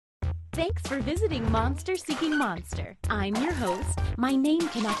Thanks for visiting Monster Seeking Monster. I'm your host. My name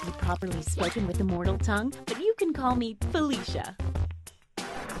cannot be properly spoken with the mortal tongue, but you can call me Felicia.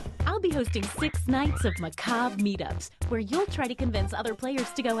 I'll be hosting 6 nights of macabre meetups, where you'll try to convince other players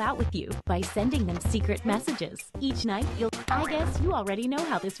to go out with you by sending them secret messages. Each night, I guess you already know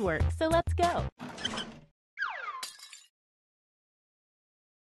how this works, so let's go.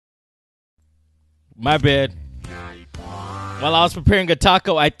 My bad. While I was preparing a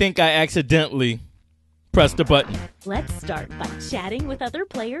taco, I think I accidentally pressed the button. Let's start by chatting with other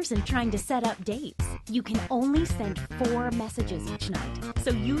players and trying to set up dates. You can only send 4 messages each night,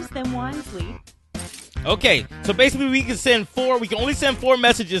 so use them wisely. Okay, so basically we can only send 4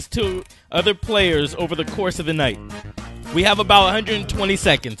 messages to other players over the course of the night. We have about 120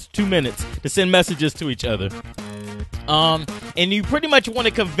 seconds, 2 minutes, to send messages to each other. And you pretty much want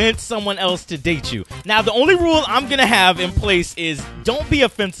to convince someone else to date you. Now, the only rule I'm going to have in place is don't be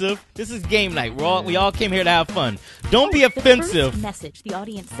offensive. This is game night. We all came here to have fun. Don't be offensive. The first message the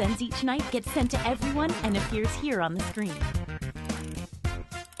audience sends each night gets sent to everyone and appears here on the screen.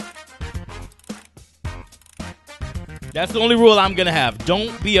 That's the only rule I'm going to have.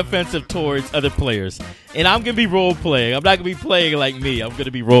 Don't be offensive towards other players. And I'm going to be role-playing. I'm not going to be playing like me. I'm going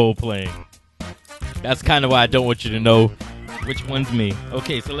to be role-playing. That's kind of why I don't want you to know which one's me.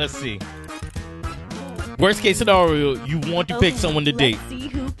 Okay, so let's see. Worst case scenario, you want to pick someone to date. Let's see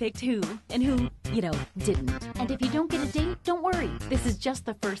who picked who and who, didn't. And if you don't get a date, don't worry. This is just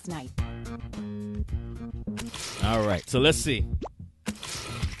the first night. All right, so let's see.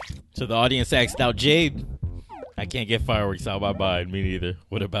 So the audience asked out Jade. I can't get fireworks out of my mind. Me neither.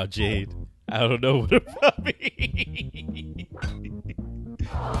 What about Jade? I don't know. What about me?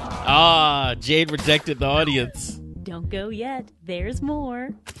 Jade rejected the audience. Don't go yet. There's more.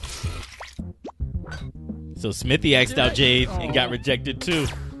 So Smithy asked out Jade and got rejected too.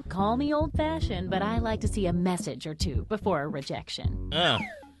 Call me old-fashioned, but I like to see a message or two before a rejection.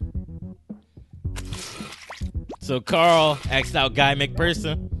 So Carl asked out Guy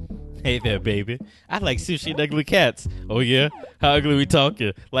McPherson. Hey there, baby. I like sushi and ugly cats. Oh, yeah? How ugly we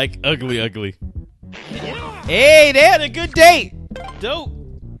talking? Like ugly. Hey, they had a good date. Dope.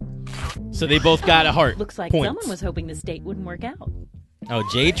 So they both got a heart. Looks like someone was hoping this date wouldn't work out. Oh,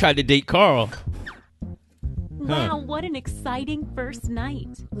 Jade tried to date Carl. Wow, what an exciting first night.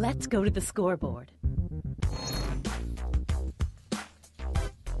 Let's go to the scoreboard.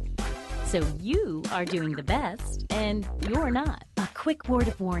 So you are doing the best, and you're not. A quick word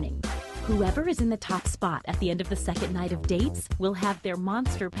of warning. Whoever is in the top spot at the end of the second night of dates will have their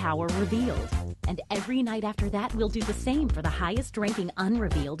monster power revealed. And every night after that, we'll do the same for the highest ranking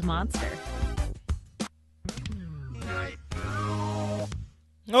unrevealed monster.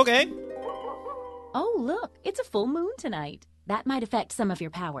 Okay. Oh, look, it's a full moon tonight. That might affect some of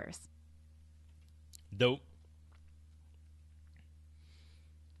your powers. Dope.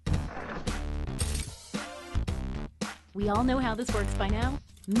 We all know how this works by now.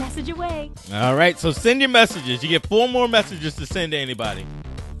 Message away. All right, so send your messages. You get 4 more messages to send to anybody.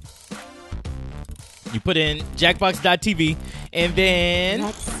 You put in jackbox.tv, and then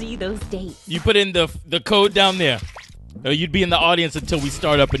let's see those dates. You put in the code down there. Or you'd be in the audience until we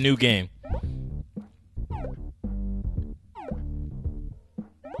start up a new game.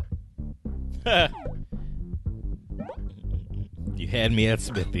 You had me at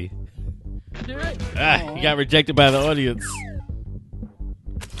Smithy. You got rejected by the audience.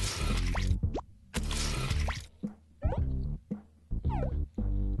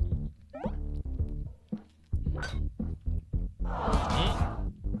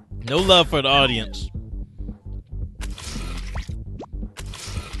 No love for the audience.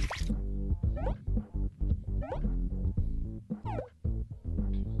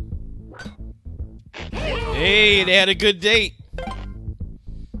 Hey, they had a good date.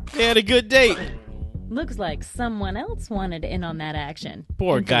 Looks like someone else wanted in on that action.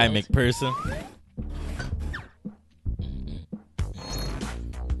 Poor Guy McPherson.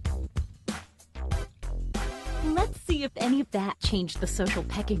 Let's see if any of that changed the social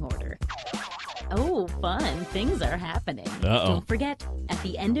pecking order. Oh, fun. Things are happening. Don't forget, at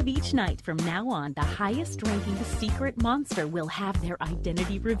the end of each night from now on, the highest ranking secret monster will have their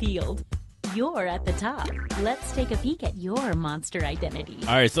identity revealed. You're at the top. Let's take a peek at your monster identity.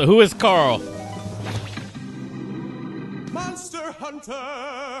 All right, so who is Carl? Monster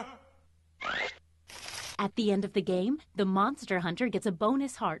Hunter! At the end of the game, the Monster Hunter gets a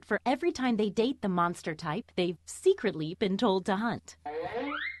bonus heart for every time they date the monster type they've secretly been told to hunt.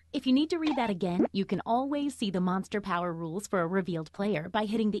 If you need to read that again, you can always see the monster power rules for a revealed player by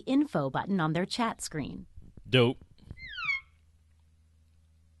hitting the info button on their chat screen. Dope.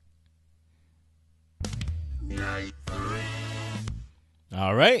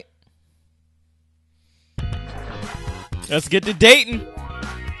 All right. Let's get to dating.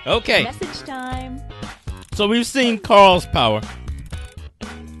 Okay. Message time. So we've seen Carl's power.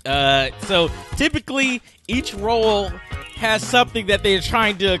 So typically each role has something that they're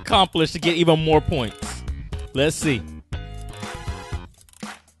trying to accomplish to get even more points. Let's see.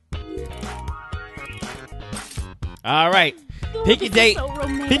 All right. Ooh, Pick your this is date. so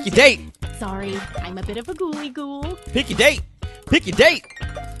romantic. Pick your date. Sorry, I'm a bit of a ghoulie ghoul. Pick your date. Pick your date.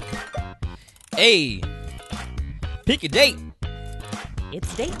 Hey. Pick your date.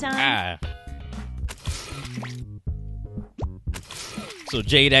 It's date time. So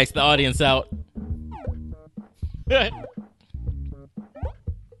Jade asked the audience out. I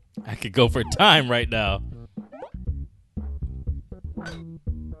could go for time right now.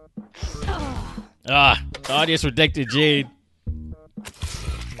 The audience rejected Jade.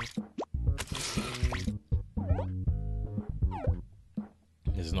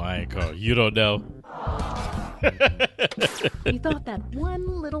 There's no I ain't call. You don't know. You thought that one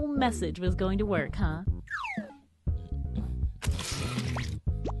little message was going to work, huh?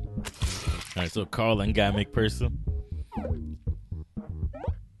 All right, so Carl and Guy McPherson.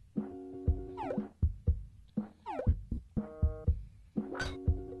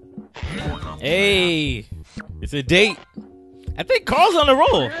 Hey, it's a date. I think Carl's on the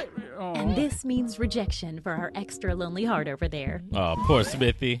roll. And this means rejection for our extra lonely heart over there. Oh, poor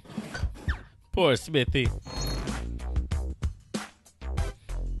Smithy. Poor Smithy.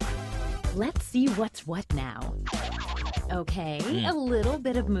 Let's see what's what now. Okay, a little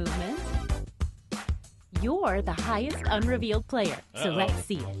bit of movement. You're the highest unrevealed player, so let's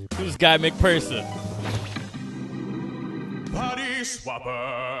see it. Who's Guy McPherson? Body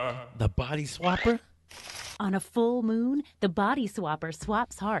swapper. The body swapper? On a full moon, the body swapper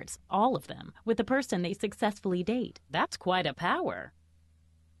swaps hearts, all of them, with the person they successfully date. That's quite a power.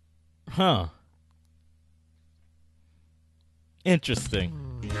 Huh. Interesting.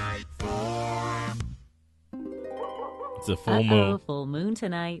 It's a full moon. Full moon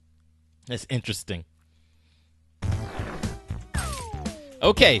tonight. That's interesting.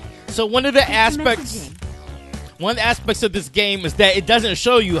 Okay, so one of the aspects of this game is that it doesn't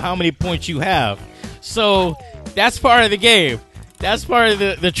show you how many points you have. So that's part of the game. That's part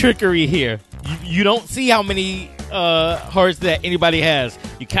of the trickery here. You don't see how many hearts that anybody has.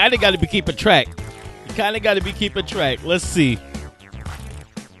 You kind of got to be keeping track. Let's see.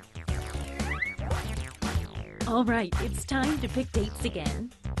 All right, it's time to pick dates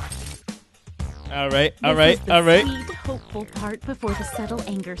again. All right. This is the sweet, hopeful part before the subtle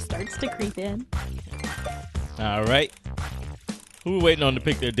anger starts to creep in. All right. Who we waiting on to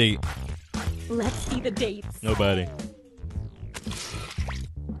pick their date? Let's see the dates. Nobody.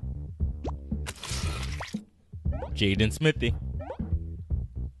 Jaden Smithy.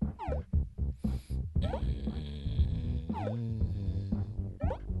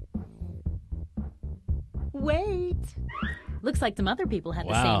 Wait. Looks like some other people had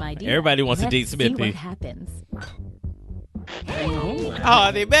the same idea. Everybody wants to date Let's see Smithy. what happens.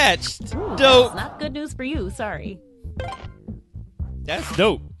 Oh, they matched. Ooh, Dope. that's not good news for you. Sorry. That's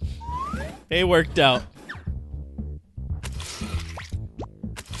dope. They worked out.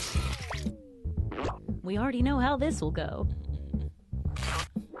 We already know how this will go.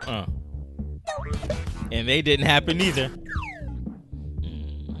 And they didn't happen either.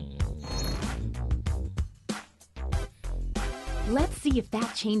 Let's see if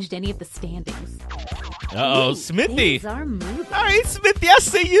that changed any of the standings. Uh-oh, Ooh, Smithy. things are moving. All right, Smithy, I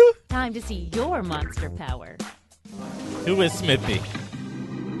see you. Time to see your monster power. Who is Smithy?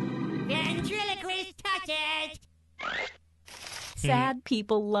 Ventriloquist touches! Sad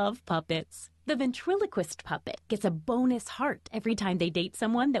people love puppets. The ventriloquist puppet gets a bonus heart every time they date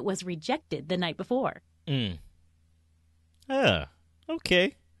someone that was rejected the night before.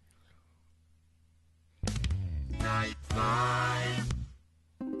 Okay.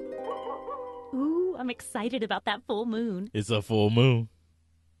 Ooh, I'm excited about that full moon. It's a full moon.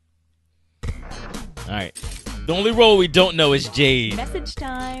 All right. The only role we don't know is Jade. Message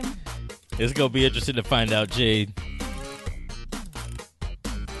time. It's going to be interesting to find out Jade.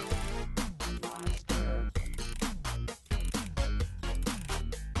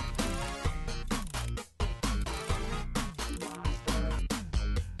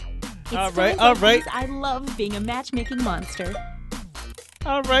 All right. I love being a matchmaking monster.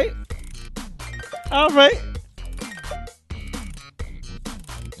 All right.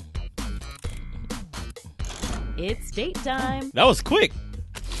 It's date time. That was quick.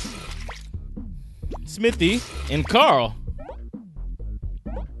 Smithy and Carl.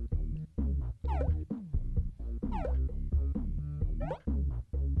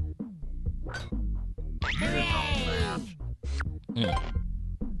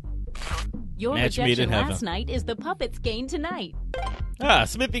 Your Match made rejection in heaven. last night is the puppets gain tonight. Ah,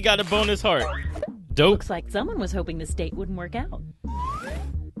 Smithy got a bonus heart. Dope. Looks like someone was hoping this date wouldn't work out.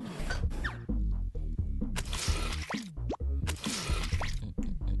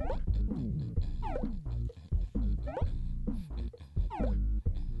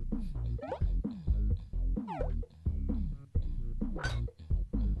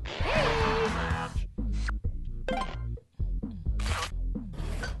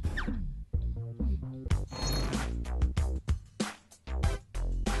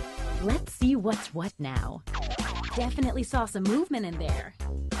 Let's see what's what now. Definitely saw some movement in there.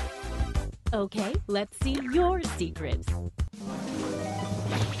 Okay, let's see your secrets.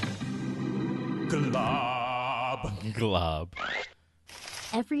 Glob. Glob.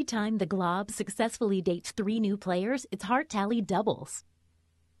 Every time the Glob successfully dates 3 new players, its heart tally doubles.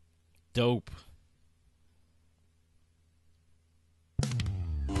 Dope.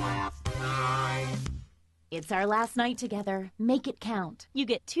 It's our last night together. Make it count. You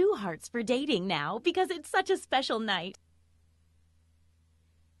get 2 hearts for dating now because it's such a special night.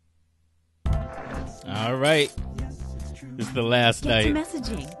 All right. This is the last Get to night.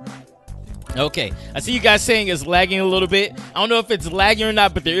 messaging. Okay. I see you guys saying it's lagging a little bit. I don't know if it's lagging or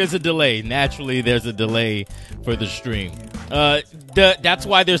not, but there is a delay. Naturally, there's a delay for the stream. That's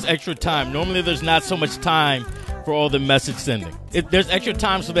why there's extra time. Normally, there's not so much time for all the message sending. There's extra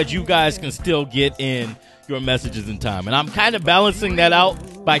time so that you guys can still get in your messages in time. And I'm kind of balancing that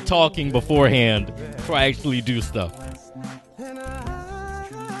out by talking beforehand before I actually do stuff.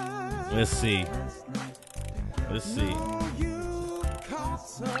 Let's see. Let's see.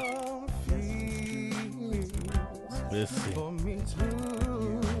 Let's see.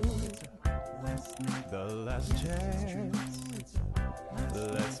 The last chance.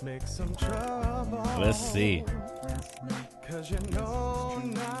 Let's make some trouble. Let's see. 'Cause you know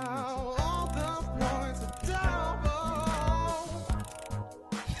now all the points are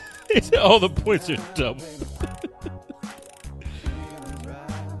double. All the points are double.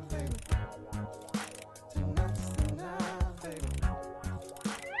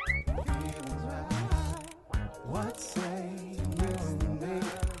 What say you and me?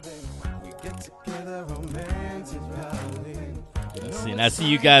 We get together romantically. Let's see. And I see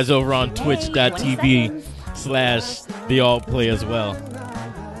you guys over on twitch.tv/The All Play as well.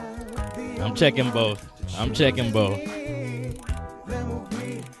 I'm checking both. I'm checking both. Then we'll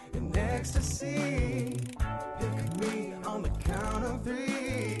be in ecstasy. Pick me on the count of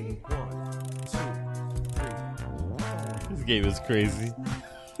 3. 1, 2, 3. This game is crazy.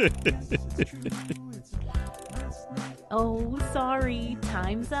 Oh, sorry.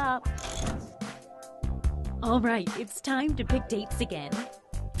 Time's up. All right, it's time to pick dates again.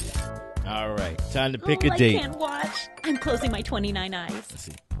 All right. Time to pick a I date. can't watch. I'm closing my 29 eyes. Let's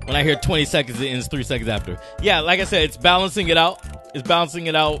see. When I hear 20 seconds, it ends 3 seconds after. Yeah, like I said, it's balancing it out. It's balancing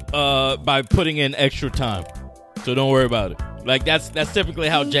it out by putting in extra time. So don't worry about it. Like that's typically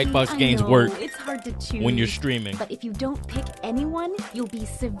how Jackbox I games know, work It's hard to choose. when you're streaming. But if you don't pick anyone, you'll be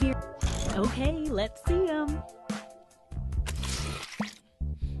severe. Okay, let's see them.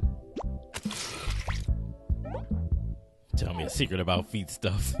 Tell me a secret about feet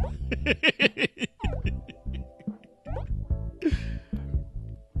stuff.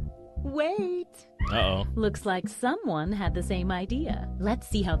 Wait. Uh-oh. Looks like someone had the same idea. Let's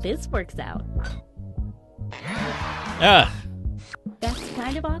see how this works out. Ah, That's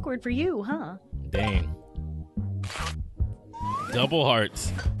kind of awkward for you, huh? dang. Double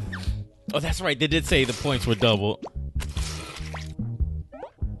hearts. Oh, that's right. They did say the points were double.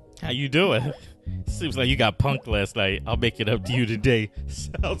 How you doing? Seems like you got punked last night. I'll make it up to you today.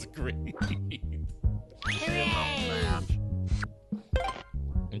 Sounds great.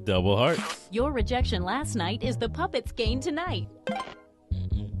 Double hearts. Your rejection last night is the puppets gain tonight.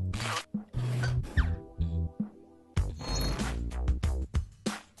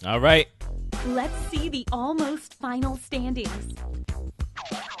 All right. Let's see the almost final standings.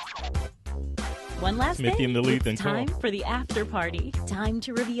 One last Smithy thing. in the lead, It's then call. time for the after party. Time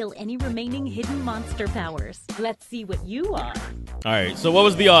to reveal any remaining hidden monster powers. Let's see what you are. All right. So what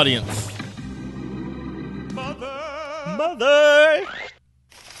was the audience? Mother.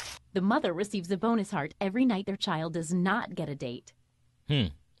 The mother receives a bonus heart every night their child does not get a date.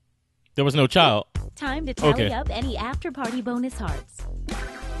 There was no child. Time to tally Okay. up any after party bonus hearts.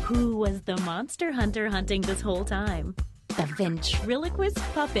 Who was the monster hunter hunting this whole time? The ventriloquist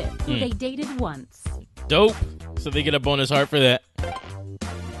puppet who they dated once. Dope. So they get a bonus heart for that.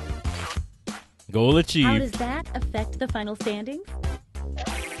 Goal How achieved. does that affect the final standings?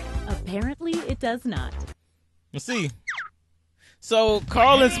 Apparently, it does not. Let's see. So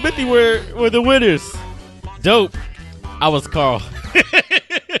Carl and Smithy were the winners. Dope. I was Carl.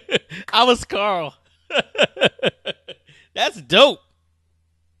 I was Carl. That's dope.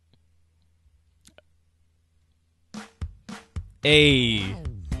 Hey.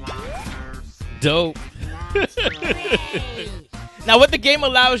 Dope. Now, what the game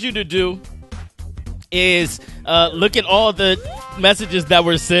allows you to do is look at all the messages that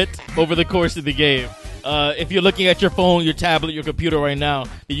were sent over the course of the game. If you're looking at your phone, your tablet, your computer right now,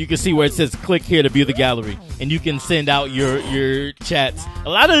 you can see where it says click here to view the gallery, and you can send out your chats. A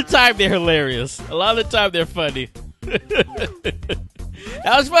lot of the time, they're hilarious. A lot of the time, they're funny.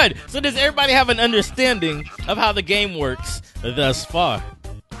 That was fun. So does everybody have an understanding of how the game works thus far?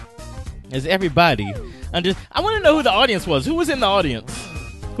 Is everybody I want to know who the audience was. Who was in the audience?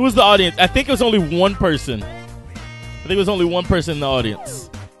 Who was the audience? I think it was only one person. I think it was only one person in the audience.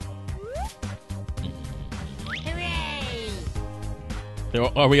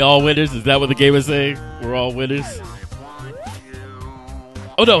 Are we all winners? Is that what the game is saying? We're all winners?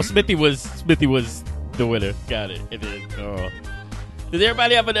 Oh no, Smithy was the winner. Got it. It is. Oh. Does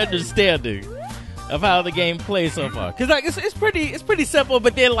everybody have an understanding of how the game plays so far? Because like it's pretty simple,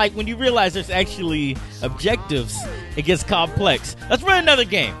 but then like when you realize there's actually objectives, it gets complex. Let's run another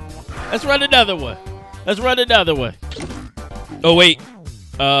game. Let's run another one. Oh wait,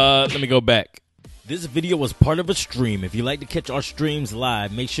 let me go back. This video was part of a stream. If you like to catch our streams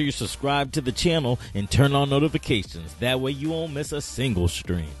live, make sure you subscribe to the channel and turn on notifications. That way you won't miss a single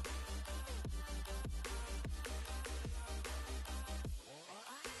stream.